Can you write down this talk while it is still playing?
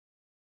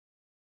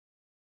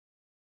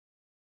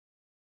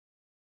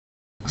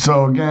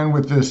So again,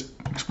 with this,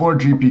 Explore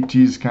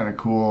GPT is kind of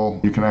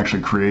cool. You can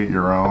actually create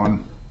your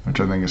own,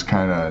 which I think is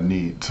kind of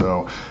neat.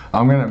 So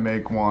I'm going to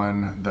make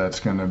one that's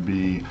going to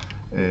be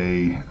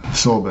a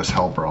syllabus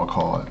helper, I'll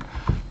call it.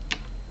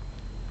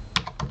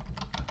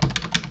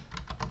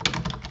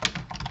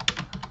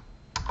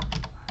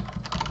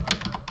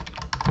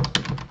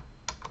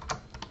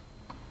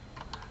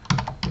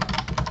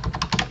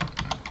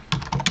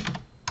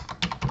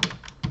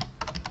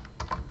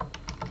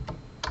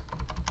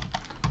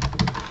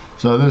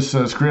 So this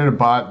says create a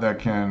bot that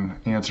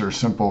can answer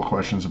simple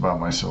questions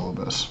about my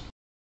syllabus.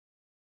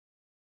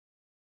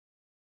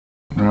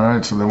 All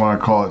right, so they want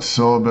to call it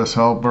syllabus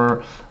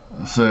helper.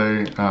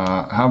 Say,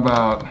 how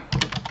about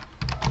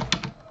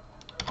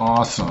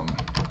awesome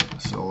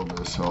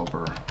syllabus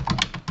helper?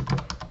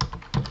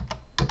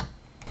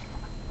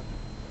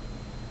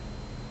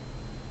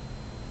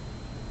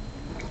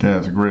 Yeah,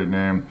 it's a great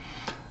name.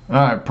 All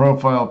right,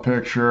 profile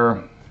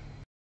picture.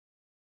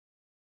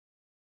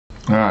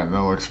 All right,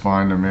 that looks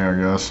fine to me, I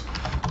guess.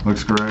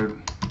 Looks great.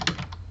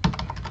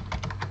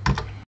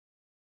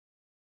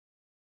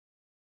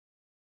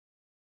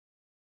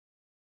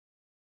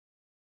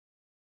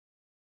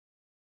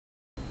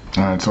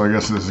 All right, so I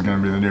guess this is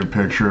going to be the new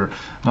picture.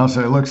 I'll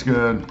say it looks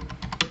good.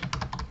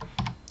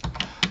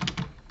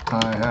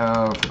 I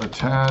have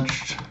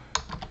attached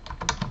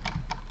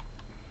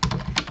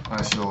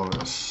my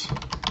syllabus.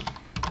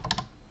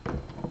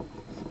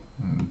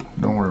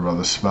 Don't worry about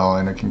the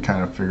spelling, it can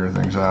kind of figure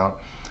things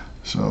out.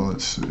 So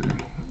let's see,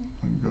 I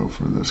can go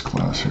for this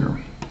class here.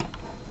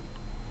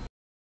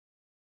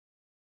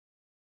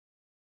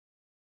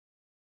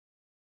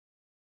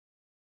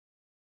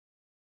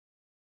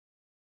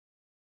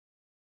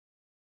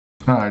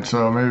 All right,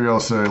 so maybe I'll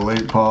say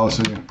late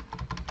policy.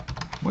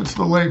 What's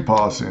the late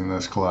policy in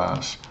this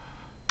class?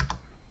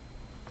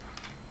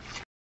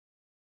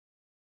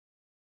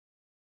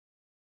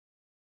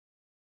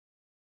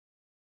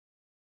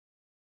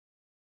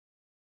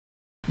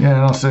 Yeah,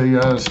 and I'll say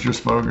you guys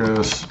just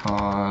focus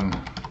on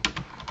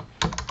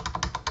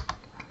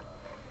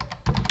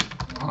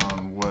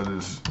what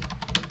is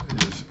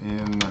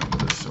in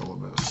the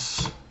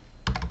syllabus.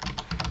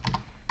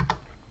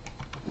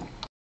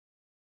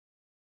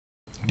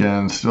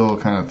 Again, still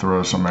kind of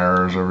throw some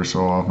errors every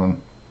so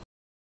often.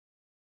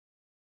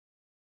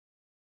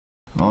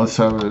 Now let's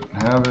have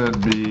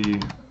it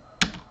be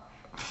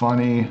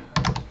funny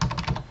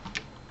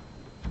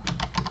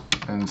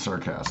and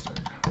sarcastic.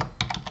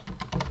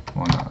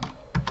 Why not?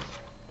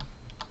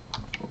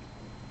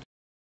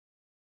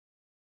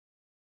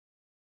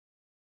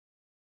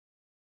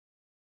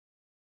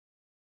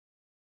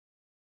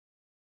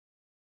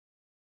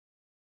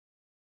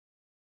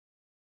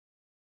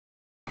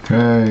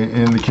 Okay,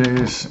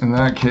 in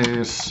that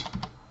case,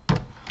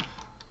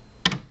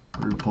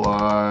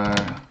 reply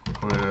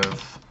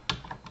with,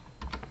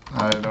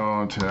 I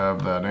don't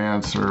have that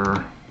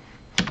answer.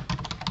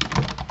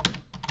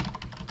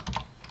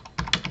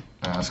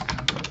 Ask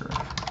better.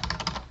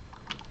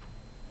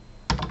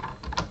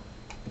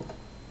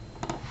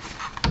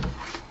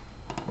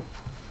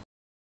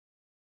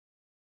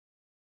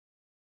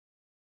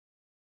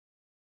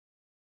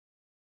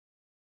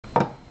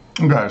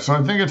 Okay, so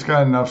I think it's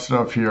got enough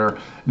stuff here.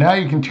 Now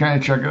you can kind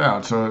of check it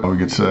out. So we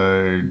could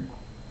say,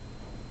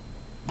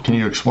 can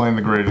you explain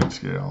the grading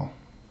scale?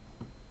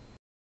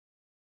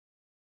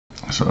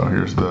 So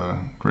here's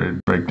the grade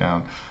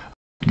breakdown.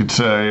 You could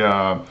say,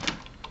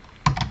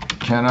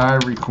 can I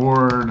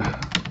record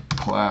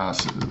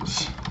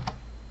classes?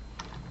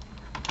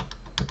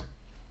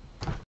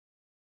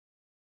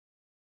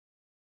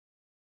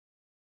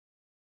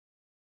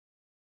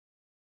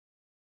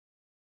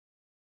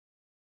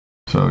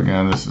 So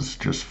again, this is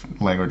just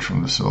language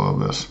from the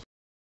syllabus.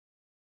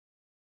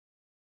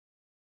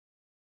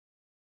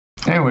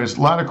 Anyways,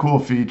 a lot of cool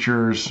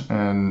features,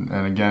 and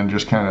again,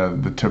 just kind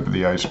of the tip of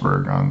the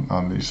iceberg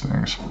on these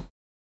things.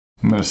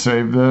 I'm going to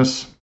save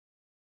this,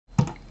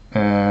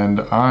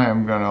 and I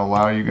am going to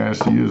allow you guys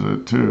to use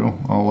it too.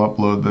 I'll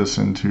upload this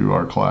into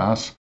our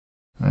class,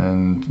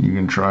 and you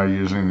can try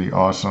using the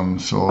awesome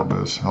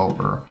syllabus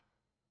helper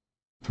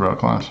throughout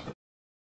class.